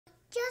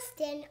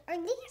Justin, are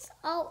these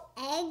all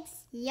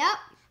eggs? Yep.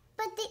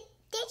 But did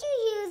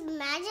you use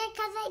magic?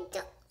 Because they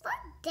look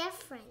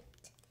different.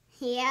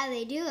 Yeah,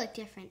 they do look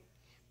different.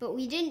 But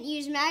we didn't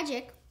use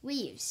magic, we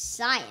used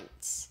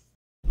science.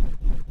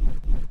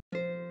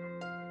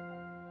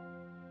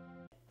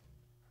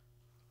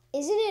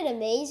 Isn't it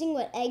amazing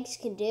what eggs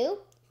can do?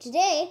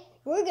 Today,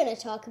 we're going to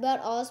talk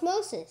about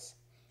osmosis.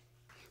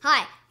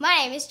 Hi, my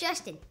name is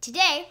Justin.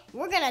 Today,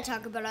 we're going to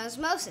talk about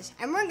osmosis,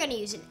 and we're going to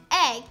use an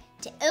egg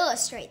to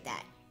illustrate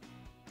that.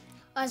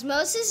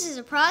 Osmosis is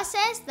a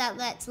process that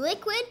lets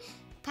liquid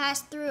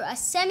pass through a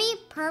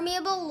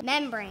semi-permeable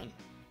membrane.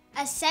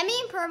 A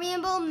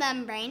semi-permeable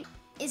membrane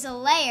is a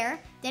layer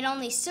that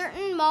only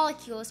certain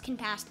molecules can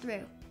pass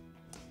through.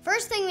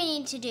 First thing we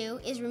need to do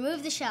is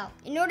remove the shell.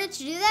 In order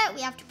to do that,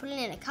 we have to put it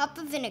in a cup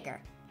of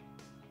vinegar.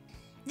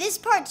 This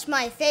part's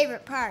my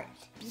favorite part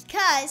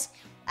because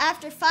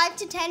after 5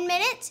 to 10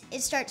 minutes,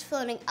 it starts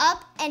floating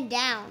up and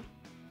down.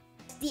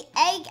 The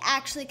egg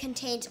actually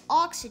contains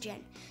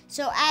oxygen,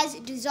 so as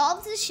it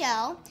dissolves the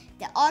shell,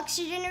 the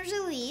oxygen is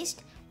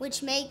released,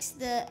 which makes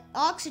the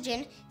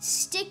oxygen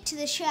stick to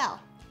the shell,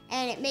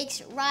 and it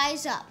makes it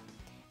rise up.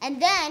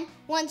 And then,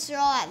 once they're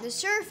all at the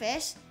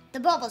surface, the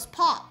bubbles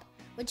pop,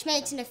 which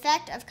makes an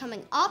effect of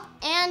coming up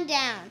and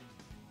down.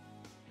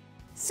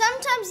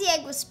 Sometimes the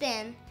egg will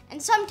spin, and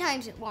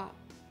sometimes it won't.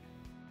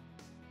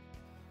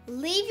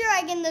 Leave your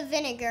egg in the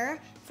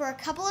vinegar for a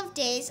couple of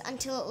days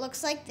until it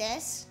looks like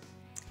this,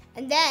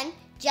 and then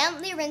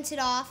gently rinse it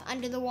off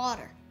under the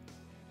water.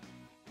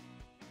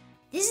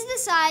 This is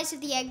the size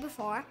of the egg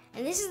before,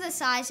 and this is the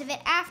size of it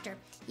after.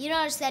 You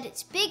notice that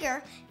it's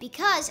bigger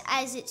because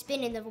as it's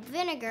been in the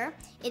vinegar,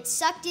 it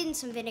sucked in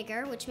some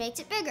vinegar, which makes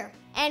it bigger,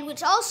 and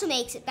which also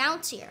makes it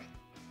bouncier.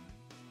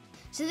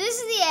 So this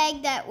is the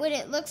egg that what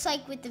it looks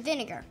like with the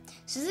vinegar.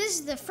 So this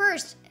is the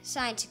first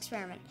science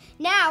experiment.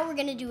 Now we're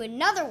going to do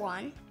another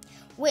one,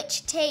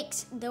 which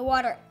takes the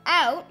water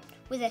out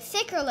with a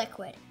thicker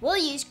liquid. We'll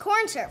use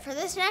corn syrup for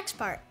this next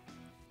part.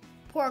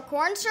 Pour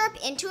corn syrup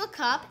into a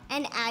cup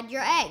and add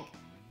your egg.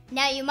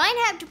 Now you might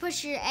have to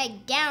push your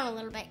egg down a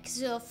little bit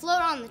because it'll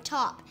float on the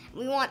top.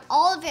 We want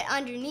all of it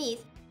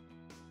underneath.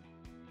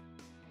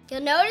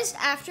 You'll notice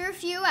after a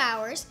few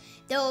hours,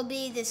 there will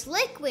be this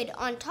liquid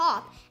on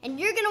top, and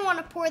you're going to want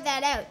to pour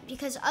that out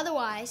because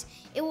otherwise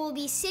it will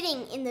be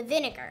sitting in the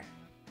vinegar.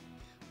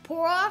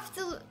 Pour off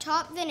the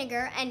top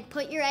vinegar and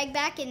put your egg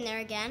back in there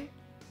again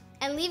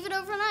and leave it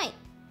overnight.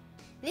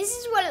 This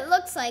is what it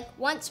looks like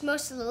once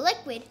most of the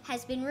liquid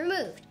has been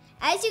removed.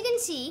 As you can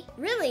see,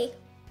 really,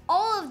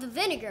 all of the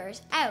vinegar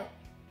is out,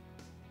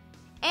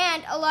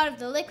 and a lot of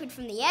the liquid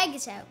from the egg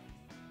is out.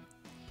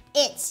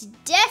 It's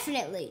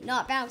definitely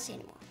not bouncy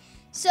anymore.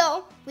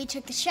 So we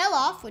took the shell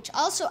off, which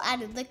also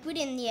added liquid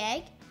in the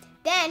egg.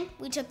 Then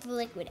we took the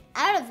liquid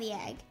out of the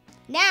egg.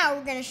 Now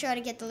we're going to show how to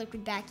get the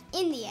liquid back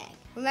in the egg.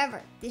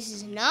 Remember, this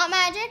is not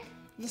magic,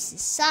 this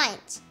is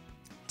science.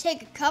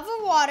 Take a cup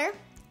of water,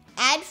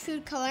 add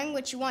food coloring,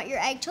 which you want your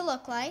egg to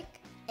look like,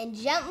 and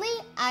gently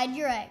add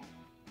your egg.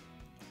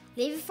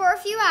 Leave it for a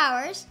few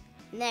hours,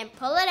 and then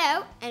pull it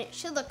out, and it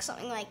should look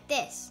something like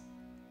this.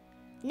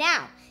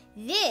 Now,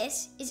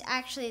 this is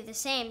actually the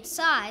same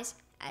size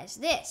as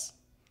this,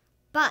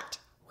 but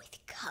with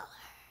color,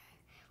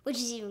 which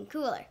is even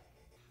cooler.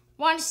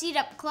 Want to see it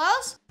up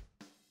close?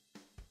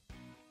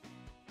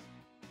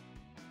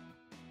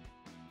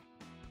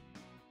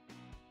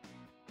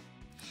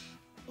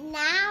 Now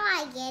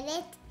I get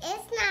it.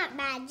 It's not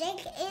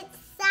magic, it's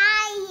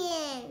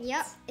science.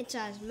 Yep, it's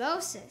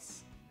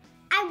osmosis.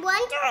 I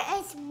wonder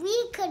if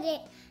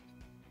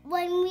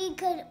when we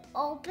could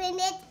open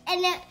it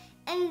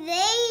and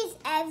these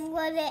eggs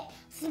would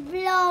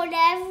explode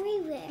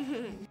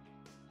everywhere.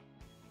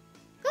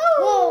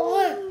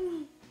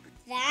 Whoa.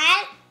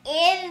 That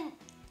is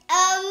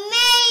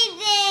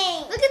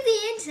amazing! Look at the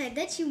inside,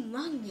 that's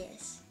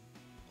humongous.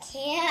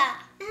 Yeah.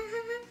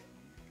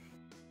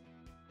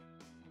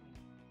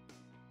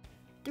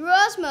 Through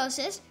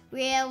osmosis,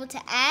 we are able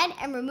to add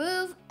and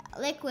remove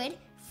liquid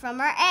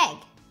from our egg.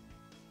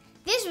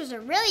 This was a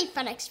really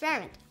fun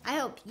experiment. I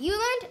hope you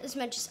learned as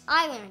much as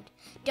I learned.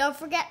 Don't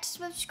forget to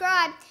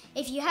subscribe.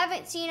 If you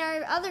haven't seen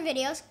our other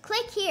videos,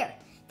 click here.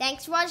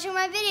 Thanks for watching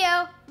my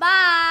video.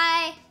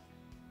 Bye!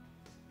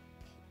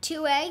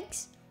 2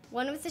 eggs,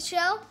 one with a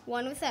shell,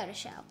 one without a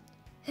shell.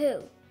 Who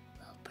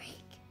will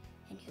break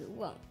and who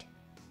won't?